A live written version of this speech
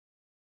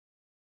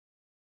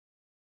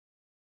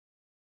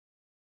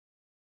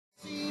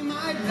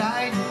white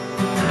light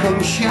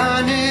come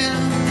shining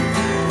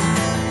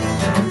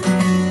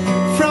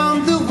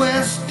from the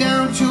west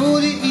down to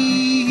the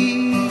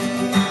east.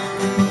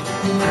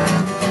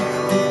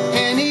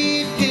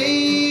 Any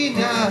day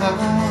now,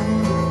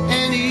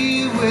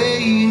 any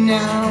way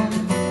now,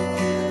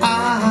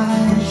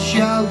 I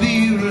shall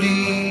be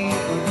relieved.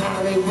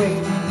 Alleyway,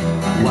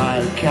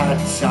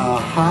 wildcats are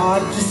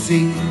hard to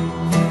see.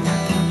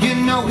 You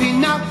know he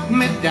knocked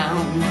me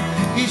down,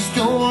 he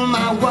stole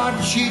my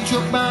watch, he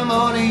took my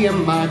money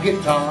and my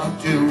guitar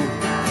too.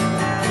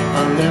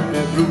 I left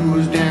me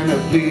bruised and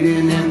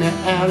bleeding in the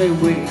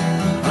alleyway,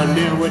 and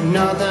there was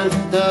nothing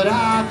that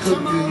I could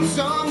do. Some old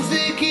songs,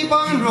 they keep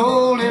on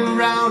rolling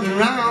round and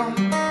round,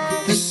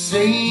 the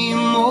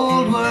same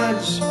old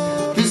words,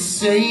 the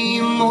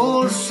same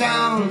old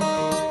sound.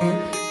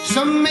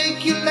 Some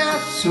make you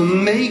laugh,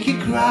 some make you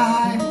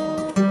cry.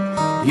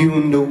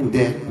 You know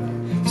that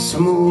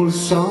some old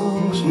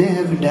songs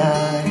never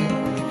die.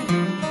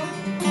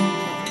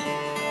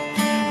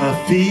 I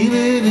feel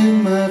it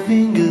in my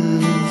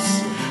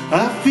fingers,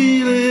 I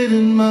feel it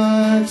in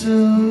my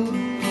toes.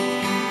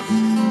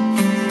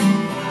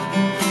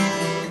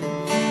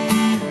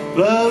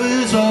 Love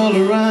is all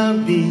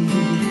around me,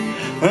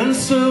 and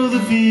so the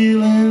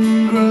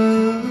feeling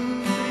grows.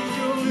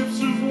 Your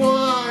lips of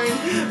wine,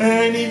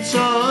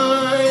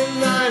 anytime,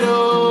 night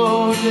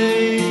or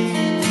day.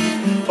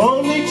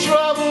 Only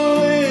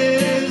trouble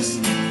is,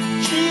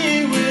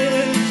 gee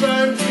whiz,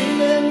 I'm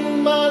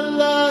dreaming my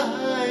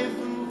life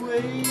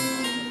away.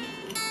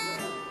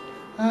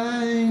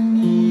 I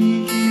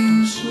need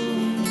you so.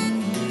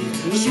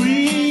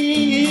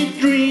 Sweet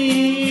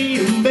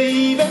dream,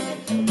 baby.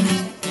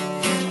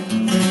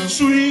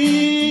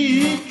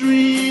 Sweet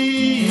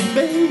dream,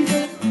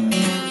 baby.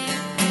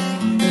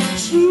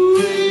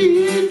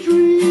 Sweet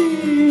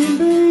dream,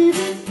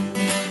 baby.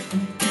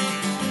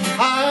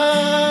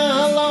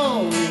 How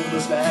long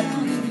was that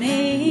dream?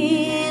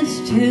 Means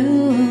to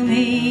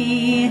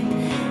me,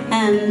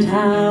 and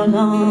how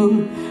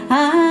long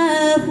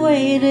I've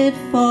waited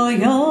for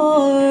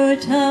your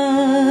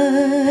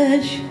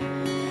touch.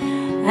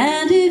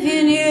 And if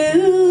you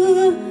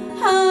knew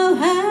how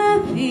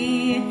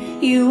happy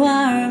you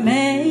are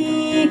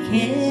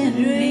making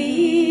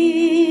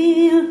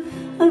me,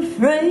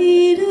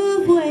 afraid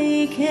of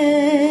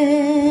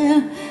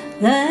waking,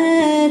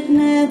 that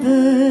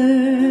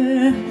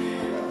never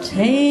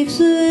takes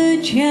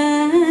a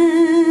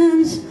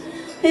chance.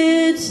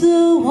 It's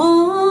the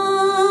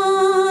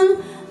one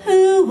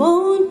who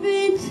won't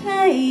be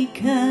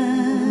taken,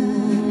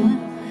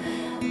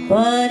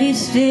 but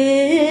he's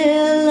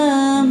still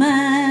a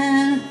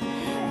man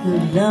who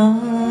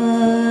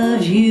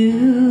loves you.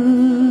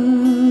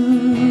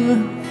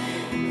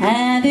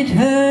 And it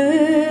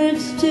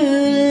hurts to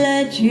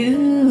let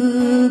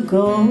you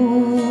go.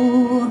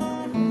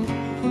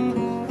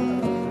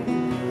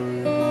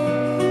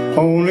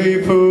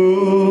 Only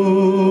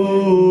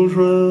fools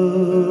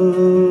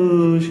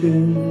rush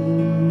in,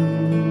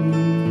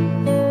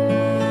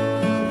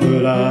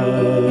 but I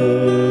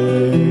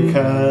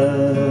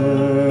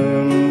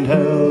can't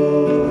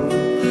help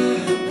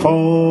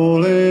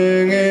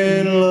falling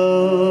in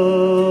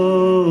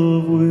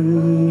love with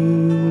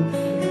you.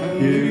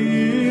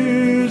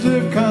 Years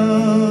have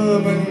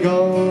come and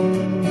gone,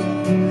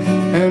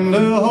 and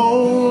a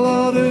whole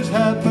lot has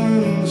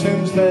happened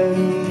since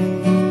then.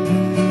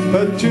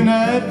 But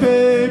tonight,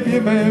 babe,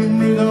 your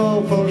memory's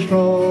awful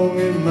strong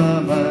in my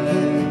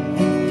mind,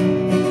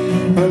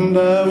 and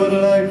I would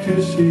like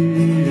to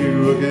see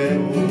you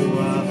again.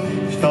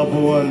 Stop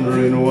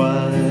wondering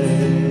why.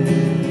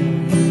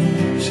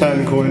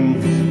 San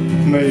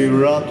Quentin may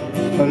rot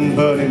and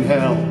burn in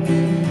hell.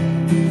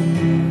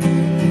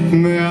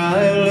 May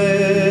I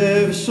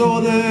live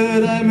so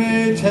that I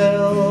may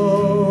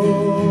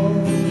tell.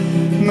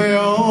 May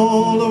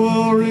all the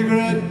world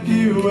regret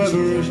you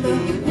ever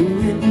stayed.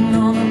 Written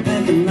on the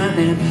back of my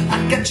hand,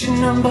 I got your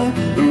number.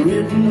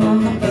 Written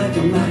on the back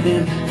of my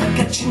hand, I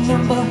got your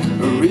number.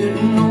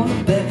 Written on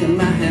the back of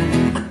my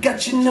hand, I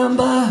got your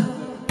number.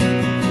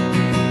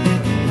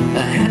 I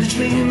had a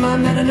dream I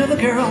met another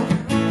girl,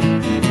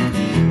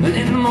 and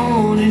in the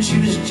morning she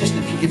was just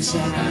a peek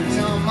inside. I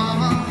tell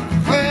mama,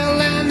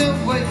 well, and the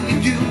way you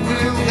do,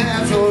 well,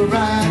 that's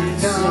alright.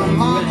 Now,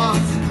 mama,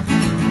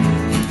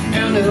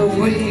 and the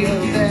way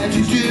that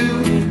you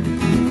do,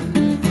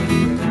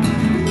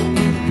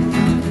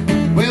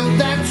 well,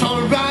 that's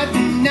alright.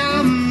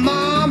 Now,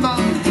 mama,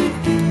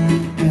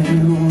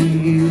 and the way that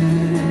you do.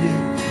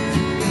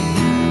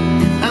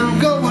 I'm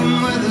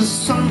going where the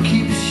sun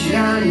keeps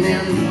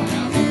shining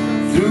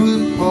through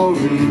the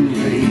pouring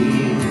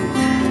rain,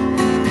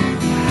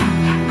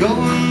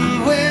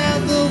 going where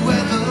the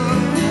weather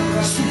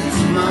suits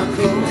my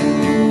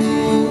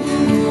clothes,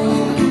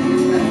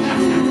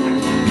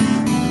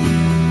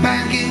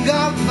 banking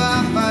up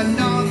by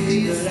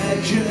northeast. But I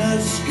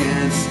just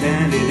can't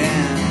stand it,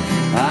 and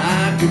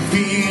I can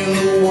feel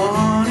the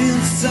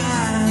warning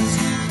signs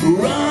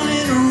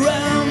running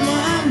around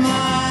my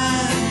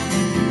mind.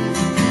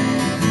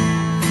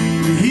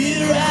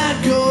 Here I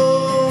go,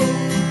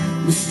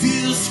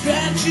 still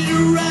scratching she's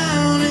around.